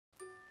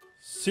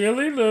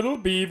Silly Little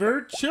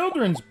Beaver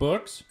Children's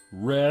Books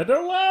Read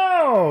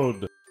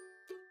Aloud.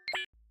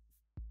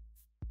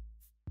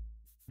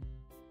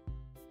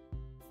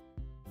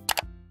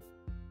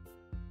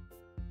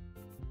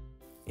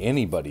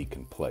 Anybody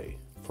can play,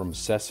 from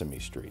Sesame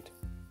Street.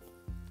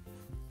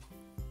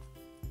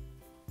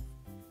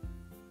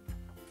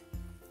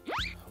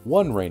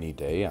 One rainy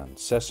day on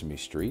Sesame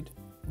Street,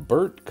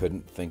 Bert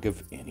couldn't think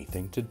of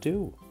anything to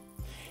do.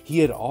 He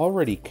had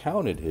already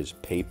counted his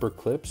paper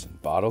clips and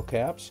bottle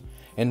caps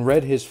and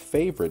read his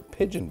favorite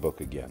pigeon book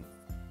again.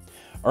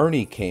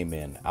 Ernie came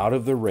in out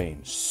of the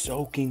rain,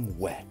 soaking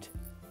wet.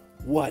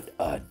 "What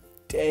a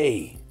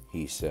day,"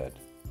 he said.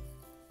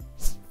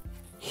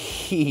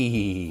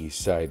 "Hee,"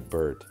 sighed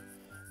Bert.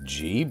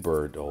 "Gee,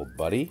 Bert, old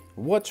buddy,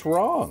 what's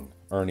wrong?"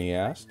 Ernie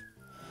asked.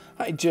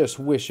 "I just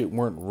wish it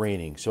weren't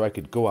raining so I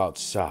could go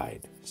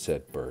outside,"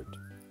 said Bert.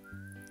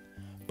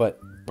 "But,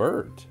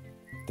 Bert,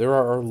 there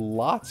are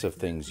lots of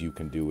things you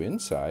can do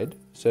inside,"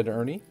 said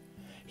Ernie.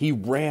 He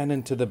ran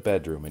into the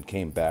bedroom and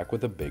came back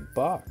with a big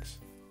box.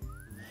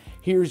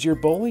 "Here's your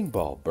bowling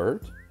ball,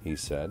 Bert," he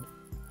said.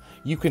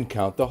 "You can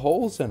count the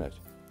holes in it."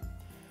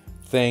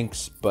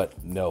 "Thanks,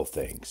 but no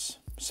thanks,"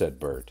 said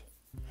Bert.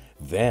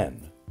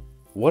 "Then,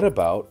 what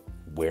about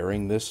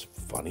wearing this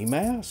funny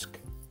mask?"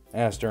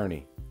 asked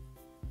Ernie.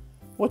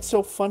 "What's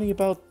so funny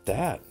about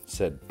that?"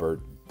 said Bert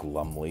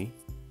glumly.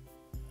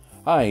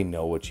 "I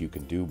know what you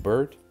can do,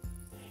 Bert.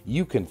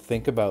 You can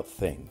think about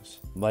things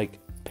like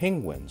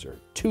penguins or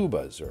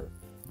tubas or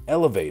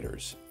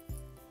elevators."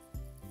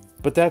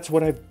 "But that's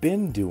what I've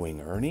been doing,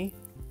 Ernie.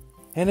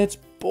 And it's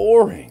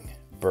boring,"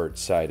 Bert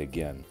sighed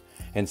again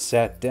and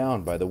sat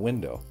down by the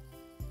window.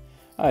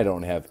 "I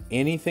don't have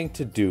anything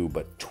to do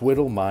but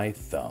twiddle my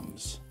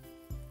thumbs."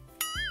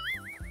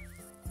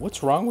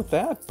 "What's wrong with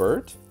that,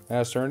 Bert?"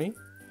 asked Ernie.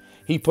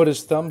 He put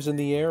his thumbs in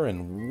the air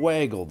and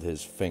waggled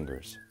his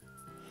fingers.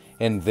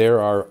 "And there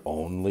are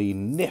only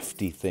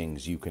nifty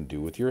things you can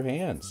do with your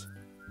hands."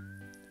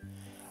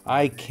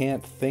 "I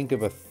can't think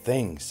of a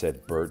thing,"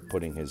 said Bert,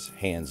 putting his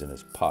hands in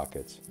his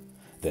pockets.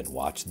 "Then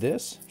watch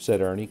this,"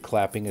 said Ernie,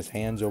 clapping his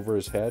hands over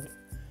his head.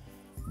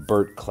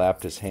 Bert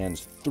clapped his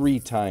hands 3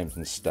 times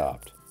and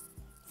stopped.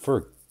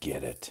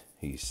 "Forget it,"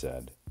 he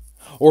said.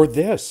 "Or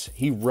this."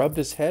 He rubbed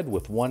his head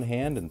with one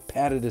hand and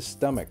patted his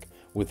stomach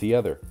with the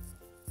other.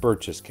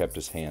 Bert just kept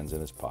his hands in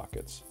his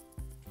pockets.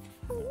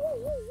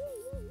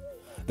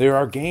 "There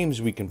are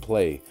games we can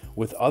play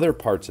with other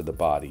parts of the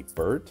body,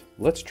 Bert.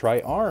 Let's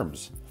try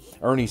arms,"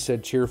 Ernie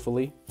said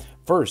cheerfully.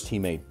 First, he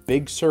made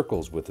big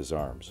circles with his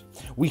arms.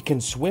 "We can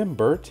swim,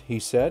 Bert," he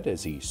said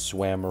as he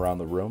swam around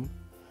the room.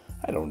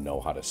 "I don't know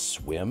how to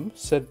swim,"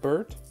 said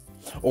Bert.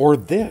 "Or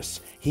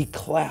this." He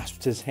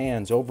clasped his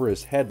hands over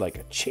his head like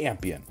a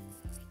champion.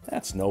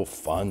 "That's no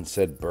fun,"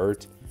 said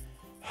Bert.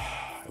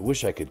 "I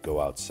wish I could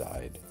go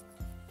outside."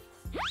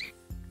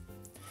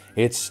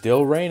 "It's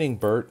still raining,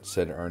 Bert,"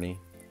 said Ernie.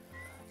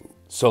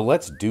 "So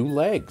let's do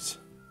legs."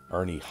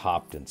 Ernie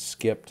hopped and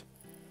skipped.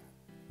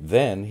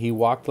 Then he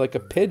walked like a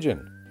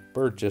pigeon.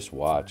 Bert just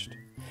watched.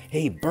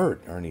 "Hey,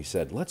 Bert," Ernie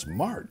said, "let's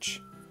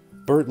march."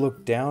 Bert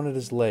looked down at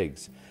his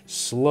legs.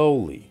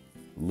 Slowly,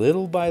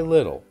 little by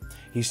little,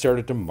 he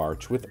started to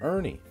march with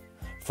Ernie.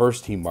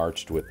 First, he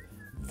marched with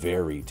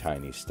very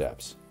tiny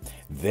steps.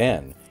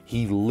 Then,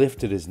 he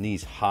lifted his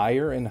knees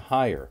higher and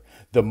higher.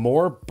 The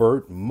more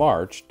Bert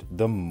marched,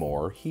 the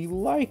more he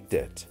liked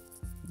it.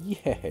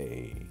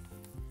 Yay!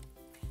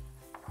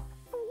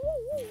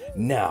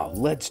 "Now,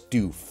 let's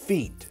do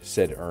feet,"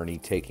 said Ernie,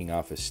 taking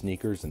off his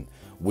sneakers and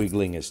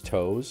wiggling his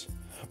toes.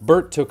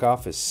 Bert took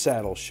off his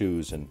saddle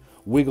shoes and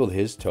wiggled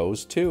his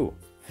toes too.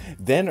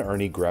 Then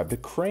Ernie grabbed a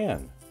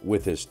crayon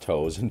with his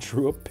toes and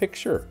drew a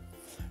picture.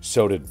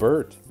 So did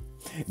Bert.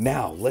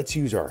 "Now, let's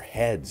use our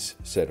heads,"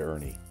 said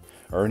Ernie.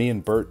 Ernie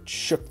and Bert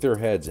shook their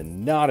heads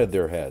and nodded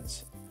their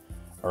heads.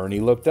 Ernie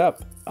looked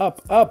up,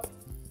 up, up.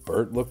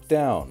 Bert looked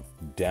down,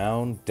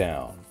 down,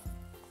 down.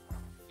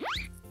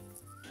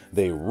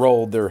 They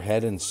rolled their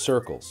head in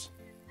circles.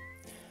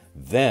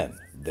 Then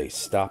they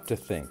stopped to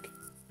think.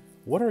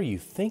 "What are you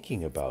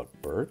thinking about,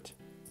 Bert?"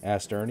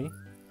 asked Ernie.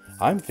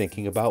 "I'm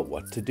thinking about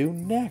what to do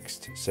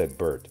next," said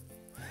Bert.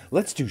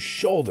 "Let's do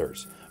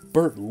shoulders."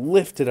 Bert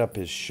lifted up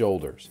his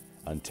shoulders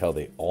until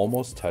they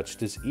almost touched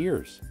his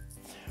ears.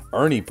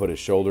 Ernie put his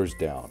shoulders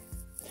down.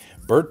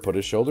 Bert put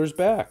his shoulders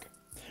back.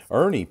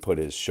 Ernie put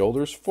his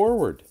shoulders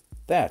forward.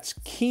 "That's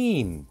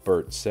keen,"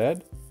 Bert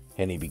said,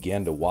 and he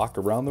began to walk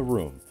around the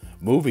room,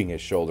 moving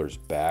his shoulders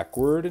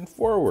backward and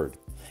forward.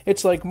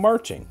 It's like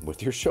marching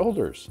with your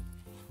shoulders.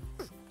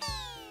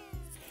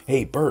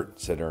 "Hey, Bert,"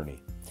 said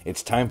Ernie,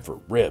 "it's time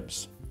for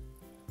ribs."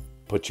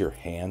 Put your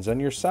hands on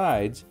your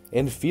sides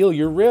and feel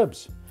your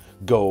ribs.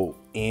 Go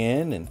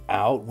in and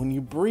out when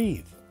you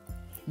breathe.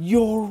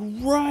 "You're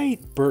right,"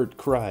 Bert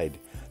cried.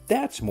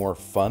 "That's more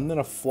fun than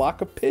a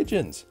flock of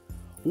pigeons.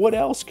 What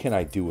else can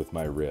I do with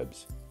my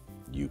ribs?"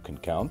 "You can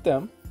count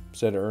them,"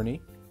 said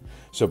Ernie.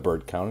 So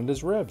Bert counted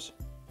his ribs.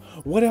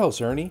 "What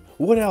else, Ernie?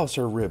 What else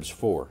are ribs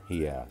for?"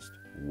 he asked.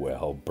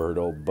 "Well, Bert,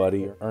 old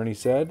buddy," Ernie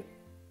said,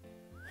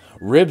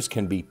 "ribs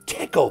can be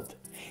tick tickled,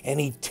 and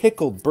he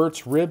tickled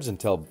Bert's ribs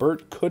until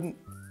Bert couldn't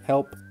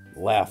help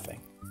laughing.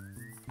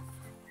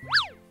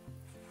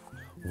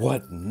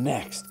 What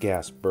next?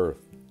 Gasped Bert.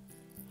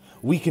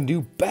 We can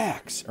do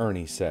backs,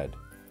 Ernie said.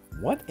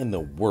 What in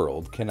the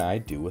world can I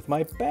do with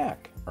my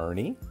back,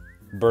 Ernie?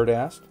 Bert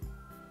asked.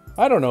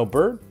 I don't know,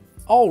 Bert.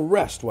 I'll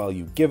rest while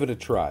you give it a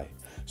try.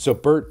 So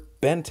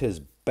Bert bent his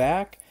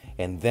back,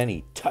 and then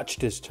he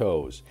touched his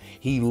toes.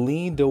 He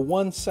leaned to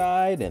one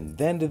side and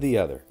then to the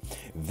other.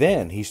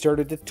 Then he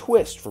started to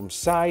twist from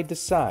side to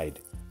side.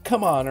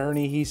 Come on,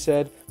 Ernie, he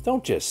said.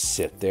 Don't just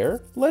sit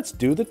there. Let's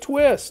do the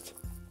twist.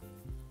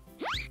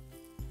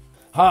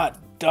 Hot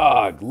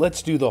dog,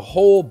 let's do the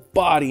whole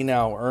body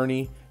now,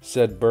 Ernie,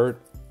 said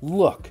Bert.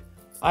 Look,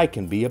 I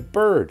can be a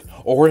bird,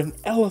 or an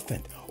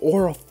elephant,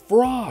 or a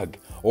frog,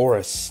 or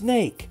a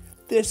snake.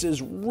 This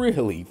is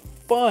really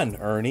fun,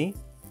 Ernie.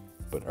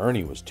 But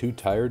Ernie was too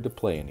tired to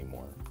play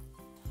anymore.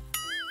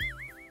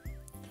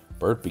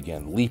 Bert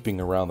began leaping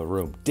around the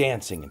room,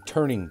 dancing and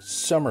turning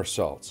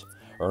somersaults.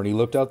 Ernie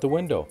looked out the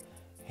window.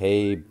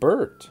 Hey,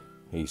 Bert,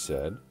 he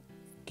said.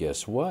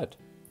 Guess what?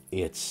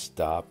 It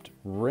stopped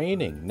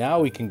raining. Now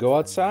we can go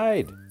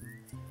outside.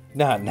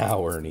 Not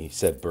now, Ernie,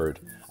 said Bert.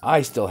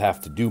 I still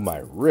have to do my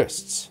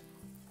wrists.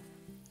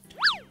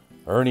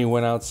 Ernie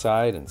went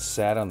outside and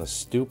sat on the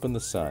stoop in the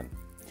sun.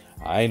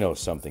 I know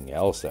something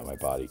else that my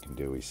body can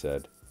do, he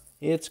said.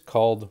 It's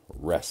called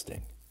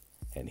resting.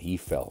 And he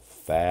fell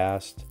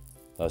fast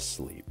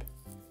asleep.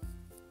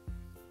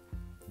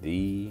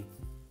 The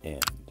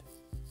end.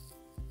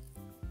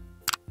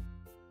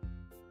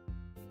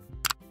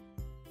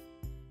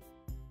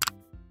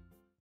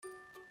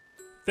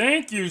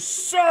 Thank you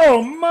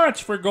so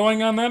much for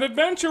going on that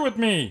adventure with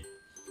me.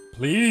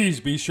 Please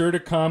be sure to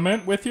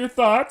comment with your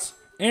thoughts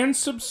and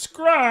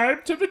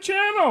subscribe to the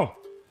channel.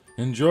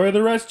 Enjoy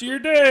the rest of your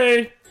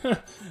day.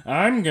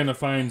 I'm gonna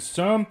find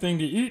something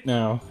to eat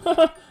now.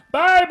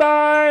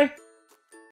 Bye-bye.